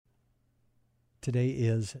Today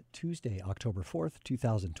is Tuesday, October 4th,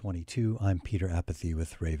 2022. I'm Peter Apathy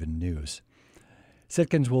with Raven News.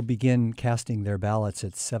 Sitkans will begin casting their ballots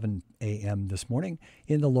at 7 a.m. this morning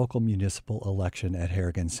in the local municipal election at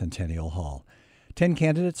Harrigan Centennial Hall. 10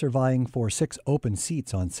 candidates are vying for 6 open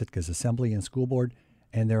seats on Sitka's Assembly and School Board,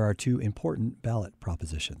 and there are 2 important ballot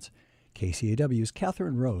propositions. KCAW's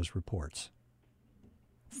Catherine Rose reports.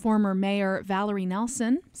 Former Mayor Valerie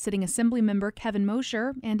Nelson, sitting Assembly member Kevin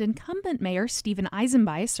Mosher, and incumbent Mayor Stephen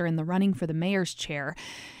Eisenbeis are in the running for the mayor's chair.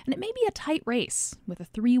 And it may be a tight race. With a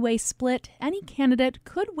 3-way split, any candidate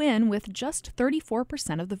could win with just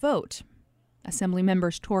 34% of the vote. Assembly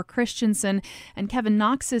members Tor Christensen and Kevin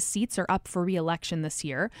Knox's seats are up for re-election this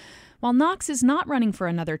year. While Knox is not running for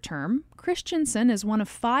another term, Christensen is one of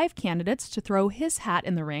 5 candidates to throw his hat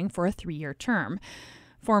in the ring for a 3-year term.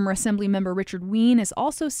 Former Assemblymember Richard Ween is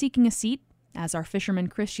also seeking a seat, as are fisherman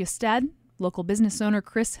Chris Yested, local business owner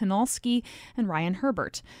Chris Hinalski, and Ryan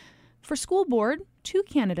Herbert. For school board, 2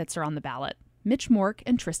 candidates are on the ballot, Mitch Mork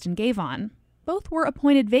and Tristan Gavon. Both were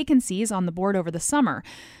appointed vacancies on the board over the summer.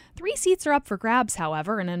 3 seats are up for grabs,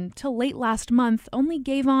 however, and until late last month, only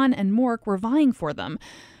Gavon and Mork were vying for them.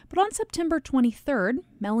 But on September 23rd,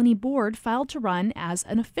 Melanie Board filed to run as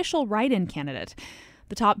an official write-in candidate.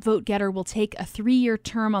 The top vote-getter will take a 3-year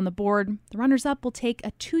term on the board. The runners-up will take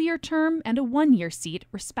a 2-year term and a 1-year seat,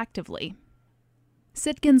 respectively.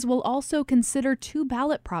 Sitkans will also consider 2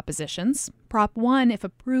 ballot propositions. Prop 1, if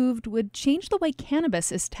approved, would change the way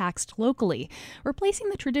cannabis is taxed locally, replacing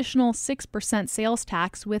the traditional 6% sales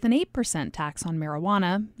tax with an 8% tax on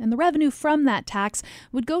marijuana, and the revenue from that tax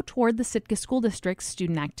would go toward the Sitka School District's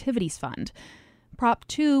Student Activities Fund. Prop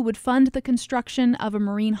 2 would fund the construction of a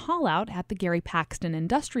marine haulout at the Gary Paxton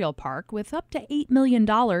Industrial Park with up to $8 million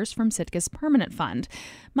from Sitka's permanent fund,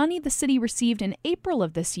 money the city received in April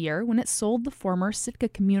of this year when it sold the former Sitka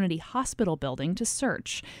Community Hospital building to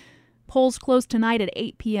Search. Polls close tonight at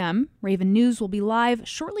 8 p.m. Raven News will be live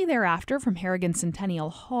shortly thereafter from Harrigan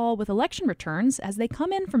Centennial Hall with election returns as they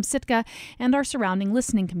come in from Sitka and our surrounding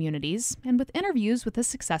listening communities, and with interviews with the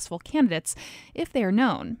successful candidates, if they are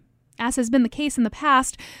known. As has been the case in the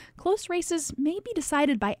past, close races may be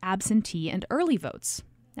decided by absentee and early votes.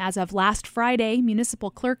 As of last Friday, Municipal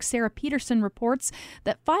Clerk Sarah Peterson reports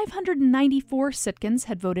that 594 Sitkans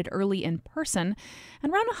had voted early in person,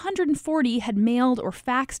 and around 140 had mailed or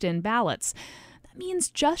faxed in ballots. That means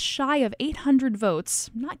just shy of 800 votes,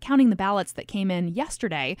 not counting the ballots that came in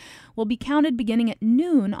yesterday, will be counted beginning at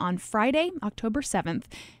noon on Friday, October 7th,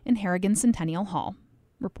 in Harrigan Centennial Hall.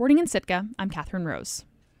 Reporting in Sitka, I'm Catherine Rose.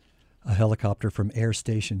 A helicopter from Air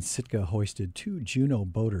Station Sitka hoisted 2 Juneau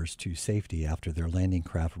boaters to safety after their landing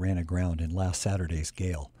craft ran aground in last Saturday's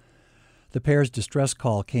gale. The pair's distress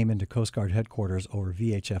call came into Coast Guard headquarters over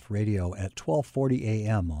VHF radio at 12:40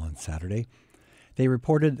 a.m. on Saturday. They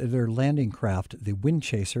reported that their landing craft, the Wind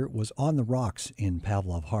Chaser, was on the rocks in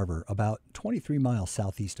Pavlov Harbor, about 23 miles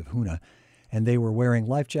southeast of Hoonah, and they were wearing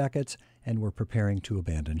life jackets and were preparing to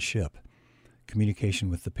abandon ship. Communication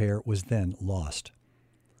with the pair was then lost.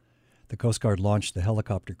 The Coast Guard launched the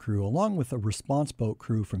helicopter crew along with a response boat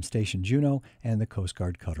crew from Station Juneau and the Coast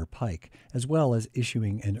Guard cutter Pike, as well as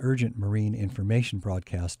issuing an urgent marine information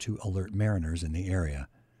broadcast to alert mariners in the area.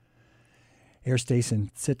 Air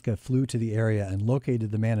Station Sitka flew to the area and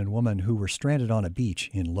located the man and woman who were stranded on a beach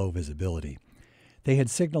in low visibility. They had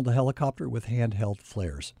signaled the helicopter with handheld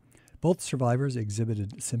flares. Both survivors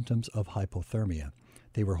exhibited symptoms of hypothermia.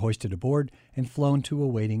 They were hoisted aboard and flown to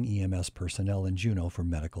awaiting EMS personnel in Juneau for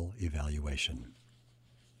medical evaluation.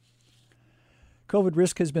 COVID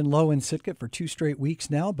risk has been low in Sitka for 2 straight weeks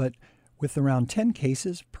now, but with around 10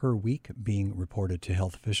 cases per week being reported to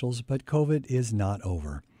health officials, but COVID is not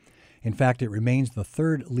over. In fact, it remains the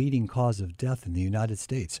 3rd leading cause of death in the United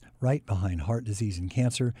States, right behind heart disease and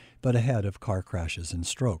cancer, but ahead of car crashes and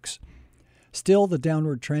strokes. Still, the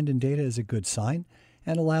downward trend in data is a good sign,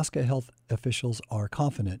 and Alaska health officials are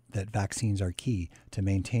confident that vaccines are key to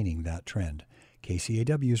maintaining that trend.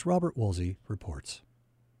 KCAW's Robert Woolsey reports.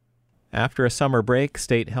 After a summer break,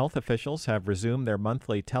 state health officials have resumed their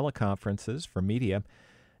monthly teleconferences for media.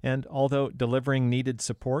 And although delivering needed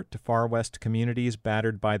support to far west communities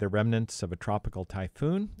battered by the remnants of a tropical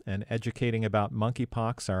typhoon and educating about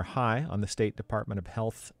monkeypox are high on the State Department of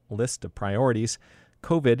Health's list of priorities,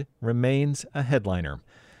 COVID remains a headliner.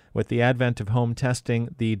 With the advent of home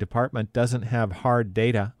testing, the department doesn't have hard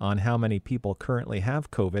data on how many people currently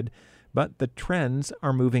have COVID, but the trends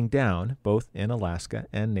are moving down, both in Alaska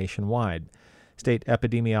and nationwide. State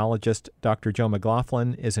epidemiologist Dr. Joe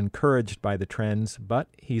McLaughlin is encouraged by the trends, but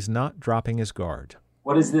he's not dropping his guard.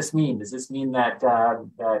 what does this mean? Does this mean that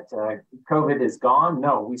COVID is gone?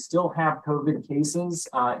 No, we still have COVID cases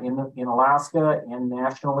in Alaska and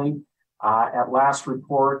nationally. At last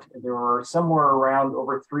report, there are somewhere around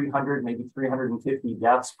over 300, maybe 350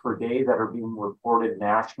 deaths per day that are being reported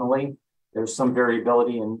nationally. There's some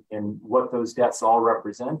variability in what those deaths all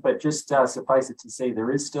represent, but just suffice it to say there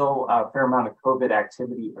is still a fair amount of COVID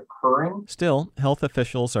activity occurring. Still, health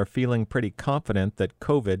officials are feeling pretty confident that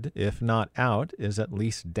COVID, if not out, is at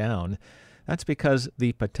least down. That's because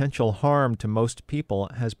the potential harm to most people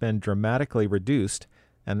has been dramatically reduced,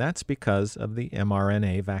 and that's because of the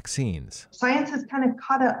mRNA vaccines. Science has kind of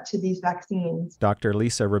caught up to these vaccines. Dr.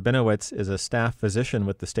 Lisa Rabinowitz is a staff physician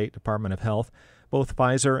with the State Department of Health. Both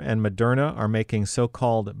Pfizer and Moderna are making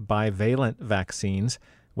so-called bivalent vaccines,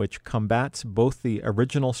 which combats both the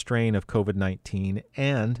original strain of COVID-19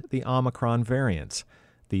 and the Omicron variants.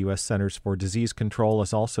 The U.S. Centers for Disease Control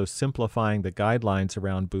is also simplifying the guidelines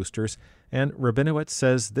around boosters, and Rabinowitz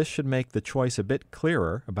says this should make the choice a bit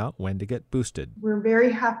clearer about when to get boosted. We're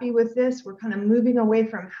very happy with this. We're kind of moving away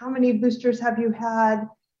from how many boosters have you had,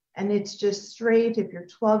 and it's just straight. If you're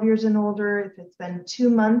 12 years and older, if it's been 2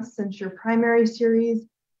 months since your primary series,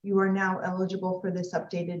 you are now eligible for this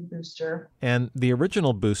updated booster. And the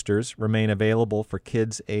original boosters remain available for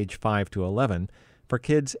kids age 5 to 11. For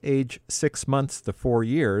kids age 6 months to 4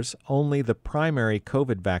 years, only the primary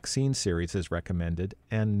COVID vaccine series is recommended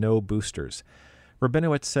and no boosters.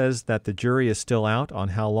 Rabinowitz says that the jury is still out on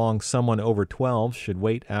how long someone over 12 should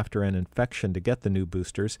wait after an infection to get the new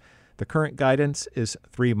boosters. The current guidance is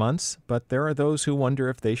 3 months, but there are those who wonder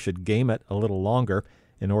if they should game it a little longer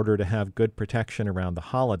in order to have good protection around the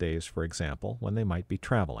holidays, for example, when they might be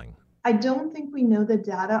traveling. I don't think we know the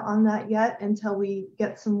data on that yet until we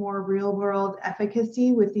get some more real-world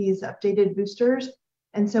efficacy with these updated boosters.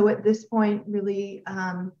 And so at this point, really,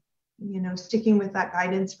 sticking with that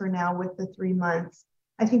guidance for now with the 3 months.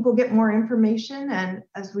 I think we'll get more information. And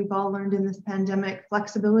as we've all learned in this pandemic,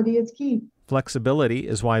 flexibility is key. Flexibility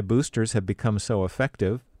is why boosters have become so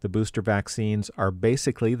effective. The booster vaccines are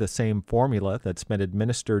basically the same formula that's been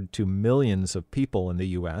administered to millions of people in the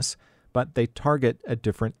U.S., but they target a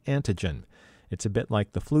different antigen. It's a bit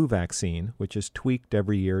like the flu vaccine, which is tweaked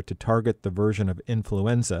every year to target the version of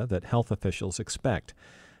influenza that health officials expect.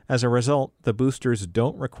 As a result, the boosters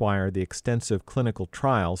don't require the extensive clinical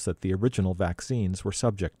trials that the original vaccines were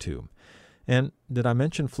subject to. And did I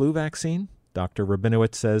mention flu vaccine? Dr.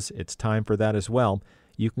 Rabinowitz says it's time for that as well.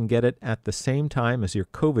 You can get it at the same time as your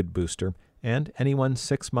COVID booster, and anyone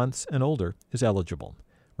 6 months and older is eligible.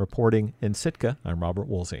 Reporting in Sitka, I'm Robert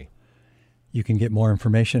Woolsey. You can get more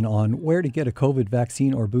information on where to get a COVID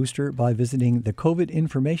vaccine or booster by visiting the COVID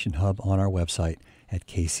Information Hub on our website at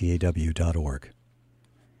kcaw.org.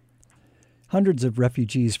 Hundreds of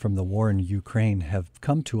refugees from the war in Ukraine have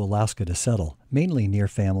come to Alaska to settle, mainly near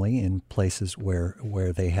family in places where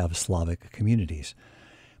they have Slavic communities.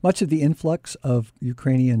 Much of the influx of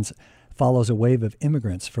Ukrainians follows a wave of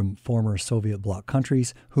immigrants from former Soviet bloc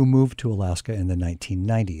countries who moved to Alaska in the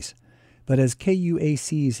 1990s. But as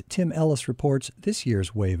KUAC's Tim Ellis reports, this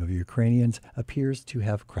year's wave of Ukrainians appears to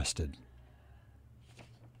have crested.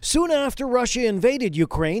 Soon after Russia invaded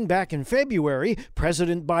Ukraine back in February,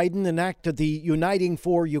 President Biden enacted the Uniting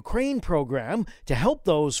for Ukraine program to help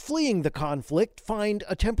those fleeing the conflict find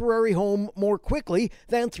a temporary home more quickly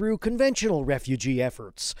than through conventional refugee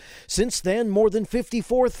efforts. Since then, more than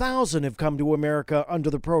 54,000 have come to America under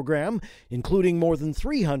the program, including more than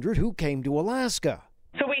 300 who came to Alaska.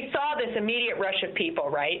 So we saw this immediate rush of people,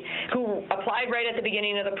 right, who applied right at the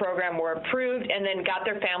beginning of the program, were approved, and then got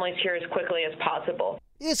their families here as quickly as possible.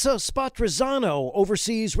 Issa Spatrizano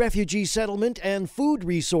oversees refugee settlement and food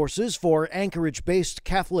resources for Anchorage-based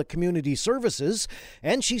Catholic Community Services,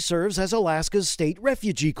 and she serves as Alaska's state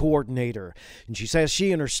refugee coordinator. And she says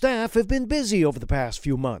she and her staff have been busy over the past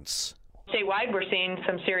few months. Statewide, we're seeing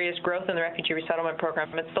some serious growth in the refugee resettlement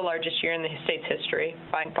program. It's the largest year in the state's history,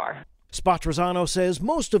 by far. Spatrizano says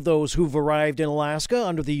most of those who've arrived in Alaska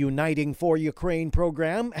under the Uniting for Ukraine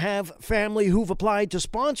program have family who've applied to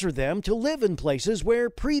sponsor them to live in places where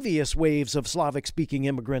previous waves of Slavic-speaking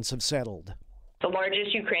immigrants have settled. The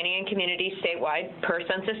largest Ukrainian communities statewide, per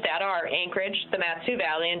census data, are Anchorage, the Mat-Su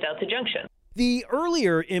Valley, and Delta Junction. The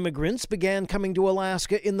earlier immigrants began coming to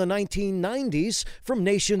Alaska in the 1990s from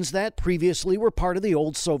nations that previously were part of the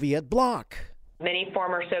old Soviet bloc. Many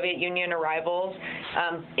former Soviet Union arrivals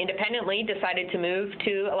independently decided to move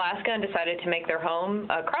to Alaska and decided to make their home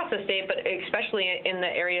across the state, but especially in the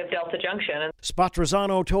area of Delta Junction.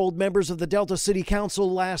 Spotrazzano told members of the Delta City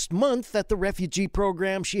Council last month that the refugee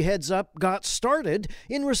program she heads up got started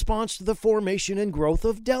in response to the formation and growth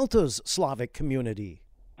of Delta's Slavic community.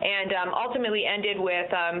 And ultimately ended with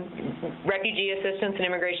Refugee Assistance and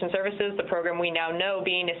Immigration Services, the program we now know,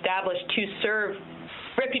 being established to serve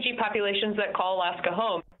refugee populations that call Alaska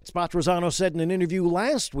home. Spotrazzano said in an interview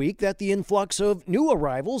last week that the influx of new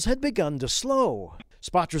arrivals had begun to slow.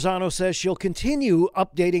 Spotrazzano says she'll continue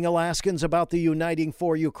updating Alaskans about the Uniting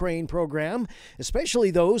for Ukraine program, especially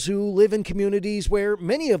those who live in communities where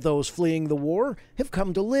many of those fleeing the war have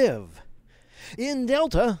come to live. In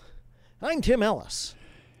Delta, I'm Tim Ellis.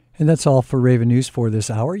 And that's all for Raven News for this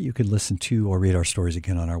hour. You can listen to or read our stories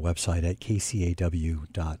again on our website at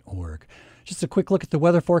kcaw.org. Just a quick look at the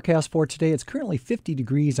weather forecast for today. It's currently 50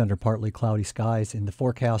 degrees under partly cloudy skies. In the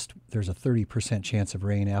forecast, there's a 30% chance of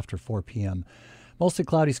rain after 4 p.m. Mostly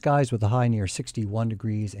cloudy skies with a high near 61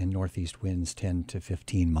 degrees and northeast winds 10 to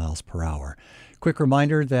 15 miles per hour. Quick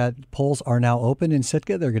reminder that polls are now open in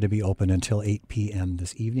Sitka. They're going to be open until 8 p.m.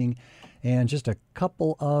 this evening. And just a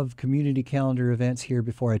couple of community calendar events here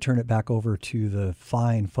before I turn it back over to the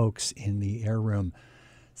fine folks in the air room.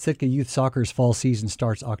 Sitka Youth Soccer's fall season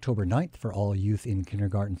starts October 9th for all youth in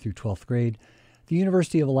kindergarten through 12th grade. The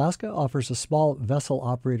University of Alaska offers a small vessel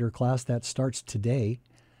operator class that starts today,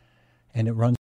 and it runs